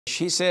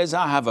She says,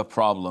 I have a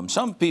problem.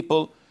 Some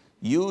people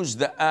use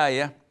the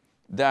ayah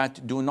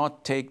that do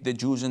not take the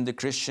Jews and the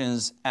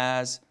Christians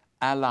as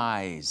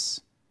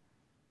allies.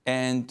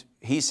 And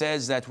he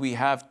says that we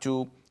have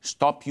to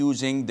stop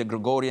using the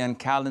Gregorian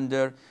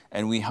calendar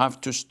and we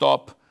have to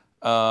stop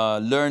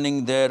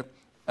learning their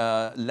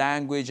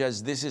language,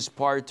 as this is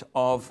part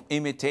of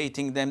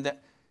imitating them.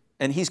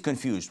 And he's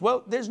confused.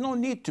 Well, there's no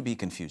need to be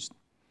confused.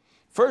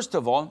 First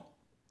of all,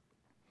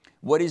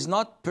 what is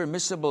not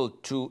permissible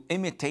to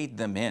imitate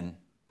them in,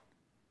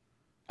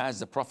 as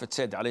the Prophet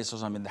said,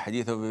 ﷺ, in the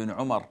hadith of Ibn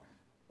Umar,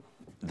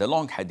 the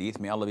long hadith,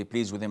 may Allah be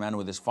pleased with him and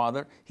with his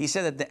father, he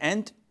said at the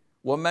end,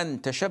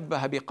 وَمَنْ تَشَبَّهَ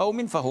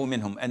بِقَوْمٍ فَهُوَ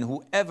مِنْهُمْ. And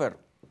whoever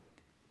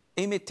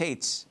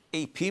imitates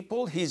a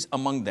people, he's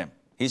among them.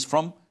 He's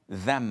from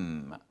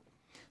them.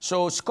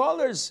 So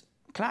scholars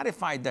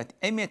clarified that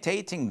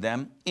imitating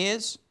them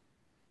is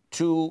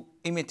to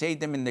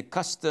imitate them in the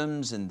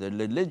customs and the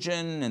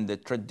religion and the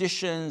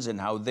traditions and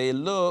how they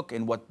look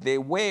and what they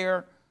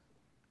wear,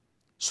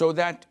 so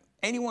that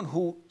anyone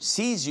who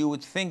sees you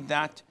would think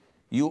that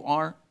you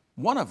are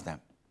one of them.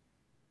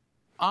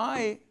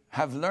 I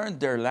have learned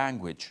their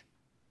language.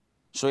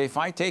 So if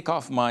I take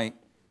off my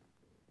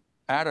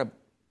Arab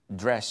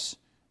dress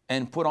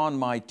and put on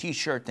my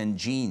t-shirt and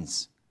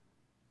jeans,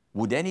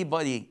 would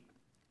anybody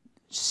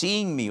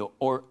seeing me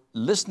or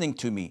listening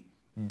to me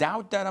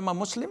doubt that I'm a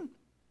Muslim?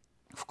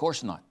 Of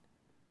course not.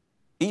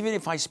 Even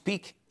if I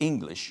speak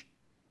English,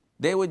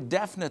 they would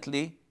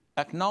definitely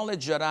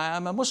acknowledge that I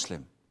am a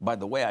Muslim by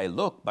the way I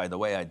look, by the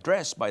way I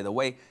dress, by the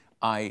way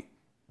I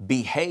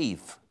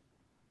behave.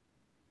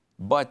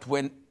 But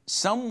when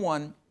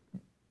someone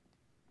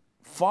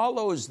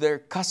follows their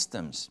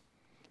customs,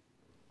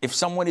 if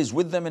someone is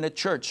with them in a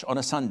church on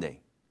a Sunday,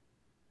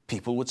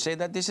 people would say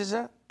that this is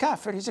a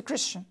kafir, he's a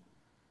Christian.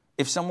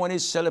 If someone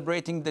is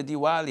celebrating the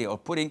Diwali or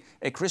putting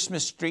a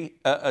Christmas tree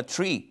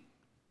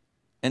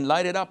and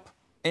light it up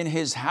in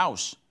his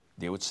house,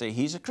 they would say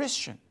he's a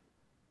Christian.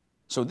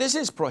 So this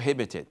is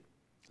prohibited.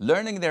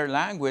 Learning their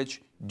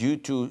language due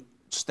to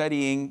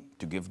studying,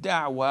 to give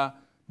da'wah,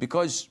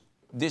 because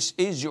this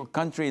is your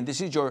country and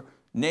this is your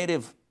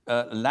native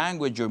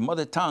language, your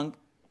mother tongue,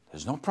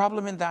 there's no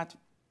problem in that.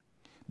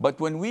 But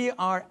when we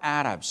are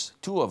Arabs,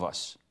 two of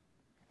us,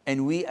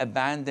 and we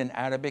abandon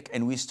Arabic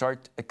and we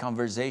start a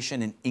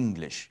conversation in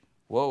English,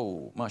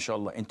 whoa,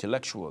 mashallah,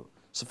 intellectual,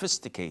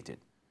 sophisticated,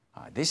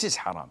 this is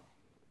haram.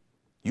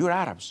 You're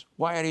Arabs.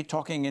 Why are you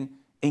talking in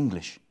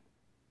English?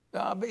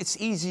 It's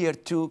easier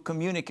to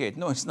communicate.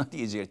 No, it's not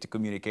easier to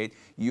communicate.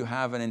 You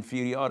have an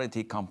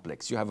inferiority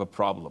complex. You have a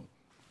problem.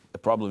 The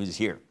problem is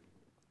here.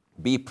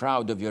 Be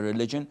proud of your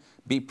religion.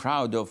 Be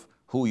proud of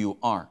who you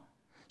are.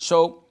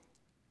 So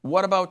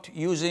what about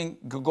using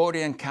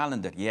Gregorian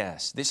calendar?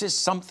 Yes, this is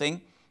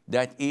something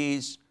that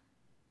is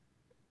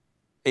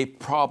a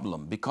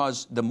problem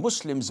because the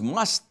Muslims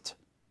must,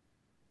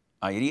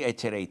 I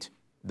reiterate,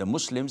 the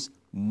Muslims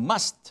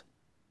must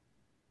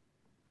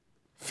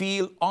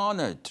feel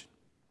honored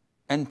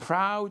and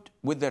proud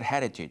with their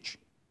heritage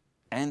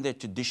and their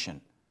tradition.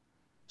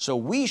 So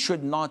we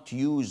should not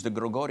use the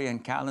Gregorian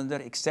calendar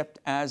except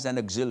as an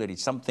auxiliary,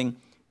 something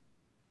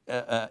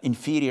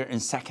inferior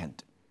and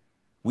second.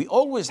 We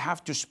always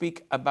have to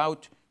speak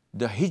about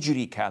the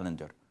Hijri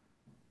calendar.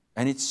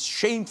 And it's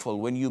shameful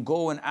when you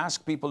go and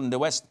ask people in the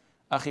West,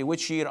 Akhi,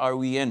 which year are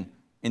we in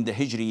the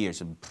Hijri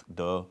years?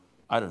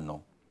 I don't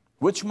know.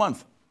 Which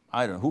month?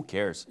 I don't know. Who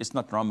cares? It's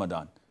not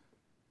Ramadan.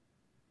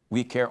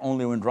 We care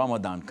only when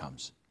Ramadan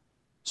comes.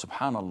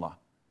 Subhanallah.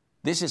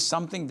 This is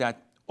something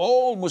that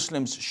all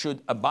Muslims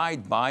should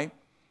abide by,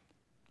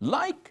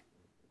 like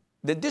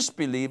the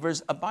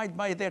disbelievers abide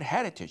by their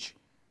heritage,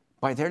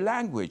 by their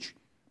language,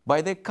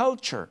 by their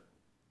culture.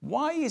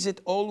 Why is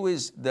it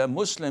always the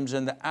Muslims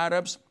and the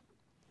Arabs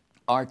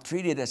are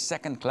treated as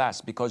second class?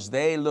 Because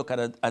they look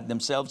at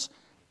themselves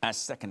as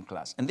second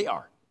class, and they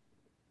are.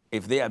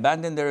 If they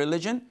abandon their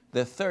religion,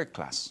 they're third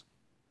class.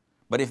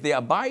 But if they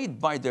abide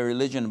by their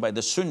religion, by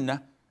the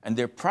Sunnah, and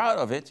they're proud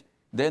of it,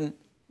 then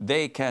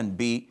they can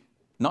be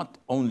not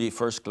only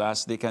first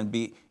class, they can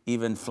be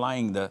even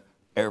flying the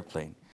airplane.